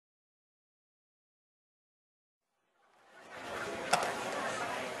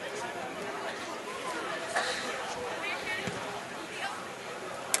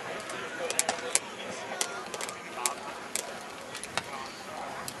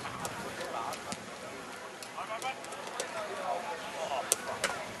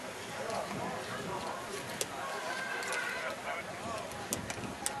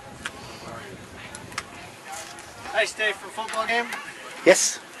Nice day for a football game?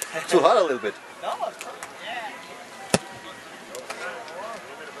 Yes. Too hot a little bit. No, it's fine. Yeah.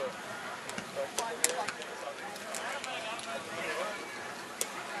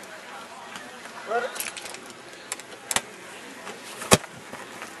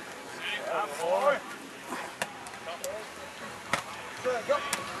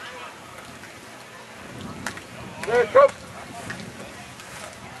 There, go.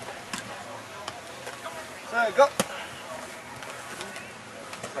 There, go.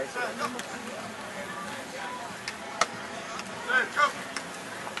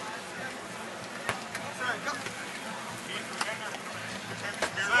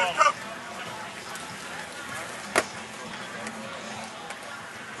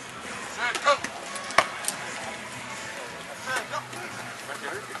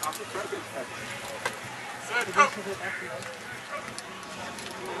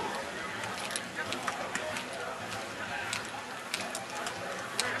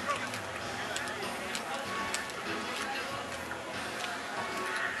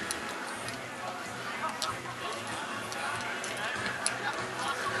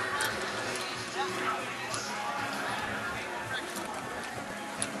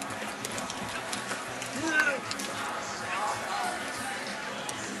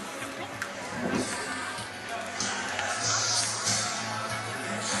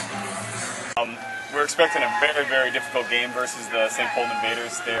 We're expecting a very, very difficult game versus the St. Polten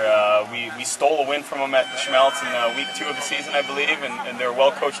Invaders. We stole a win from them at Schmelz in week 2 of the season, I believe, and they're a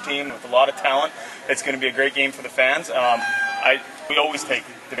well-coached team with a lot of talent. It's going to be a great game for the fans. We always take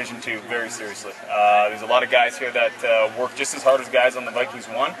Division 2 very seriously. There's a lot of guys here that work just as hard as guys on the Vikings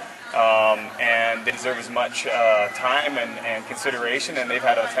 1, and they deserve as much time and consideration, and they've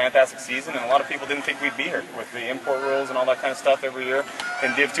had a fantastic season, and a lot of people didn't think we'd be here with the import rules and all that kind of stuff every year.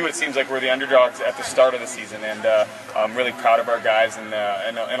 In Div 2, it seems like we're the underdogs at the start of the season, and I'm really proud of our guys, and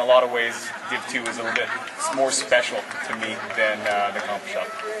in a lot of ways, Div 2 is a little bit more special to me than the Comp Shop.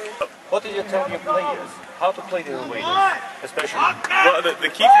 What did you tell your players? How to play the Invaders, especially? Well, the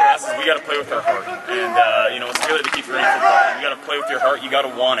key for us is we got to play with our heart, and it's really the key for any football. You got to play with your heart. You got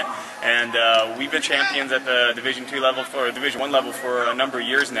to want it, and we've been champions at the Division 2 level or Division 1 level for a number of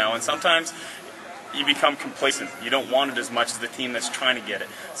years now, and sometimes you become complacent. You don't want it as much as the team that's trying to get it.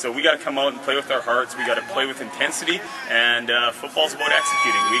 So we got to come out and play with our hearts. We got to play with intensity, and football's about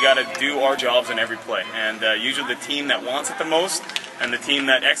executing. We got to do our jobs in every play, and usually the team that wants it the most and the team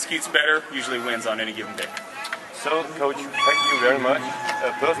that executes better usually wins on any given day. So, Coach, thank you very much.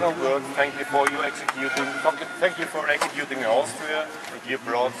 Personal work, thank you for your executing. Thank you for executing in Austria. You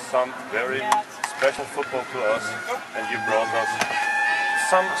brought some very special football to us, and you brought us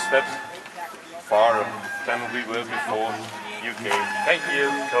some steps farther than we were before you came. Thank you,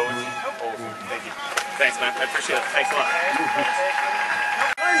 Coach. Awesome. Thank you. Thanks, man. I appreciate it. Thanks a lot.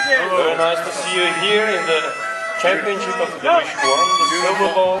 Very nice to see you here in the championship of Division 1, the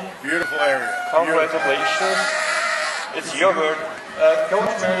Silverbowl. Beautiful area. Congratulations. It's your word.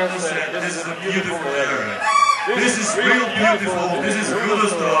 Coach Mann said this is a beautiful area. This is real beautiful. This is real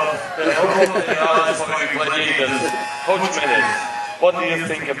stuff. The whole gladiators. Coach Mann, what do you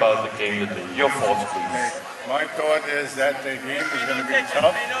think about the game today? Your thoughts, please. My thought is that the game is going to be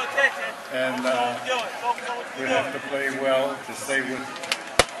tough, and we have to play well to stay with.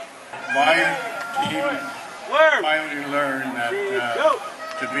 My team finally learned that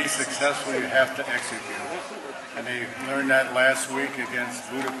to be successful you have to execute, and they learned that last week against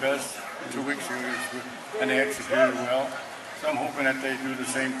Budapest, 2 weeks ago, and they executed well. So I'm hoping that they do the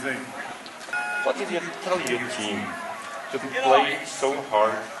same thing. What did you tell your team to play so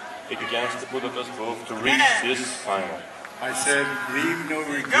hard against the Budapest Wolves to reach this final? I said, leave no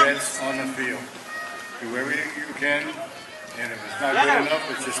regrets on the field. Do everything you can, and if it's not good enough,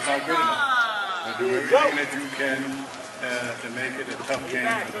 it's just not good enough. But do everything that you can to make it a tough game.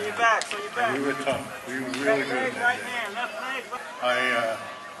 And we were tough. We were really good that day.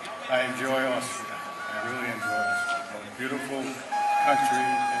 I enjoy Austria. I really enjoy Austria. The most beautiful country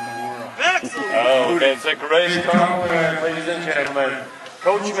in the world. Oh, that's a great compliment, ladies and gentlemen.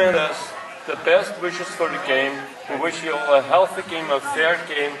 Coach Mendes, the best wishes for the game. We wish you all a healthy game, a fair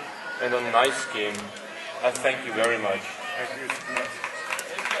game, and a nice game. I thank you very much. Thank you so much.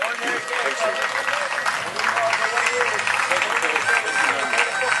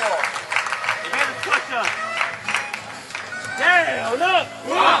 Down up,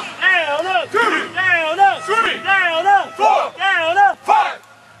 down up, down up, down up, down up, 5.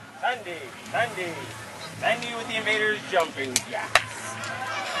 Sandy with the Invaders jumping jacks.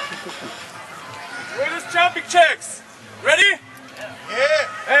 Greatest jumping checks. Ready? Yeah.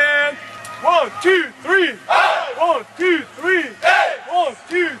 And 1, 2, 3. 1, 2, 3. 1,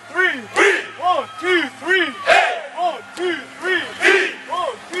 2, 3. 1, 2, 3.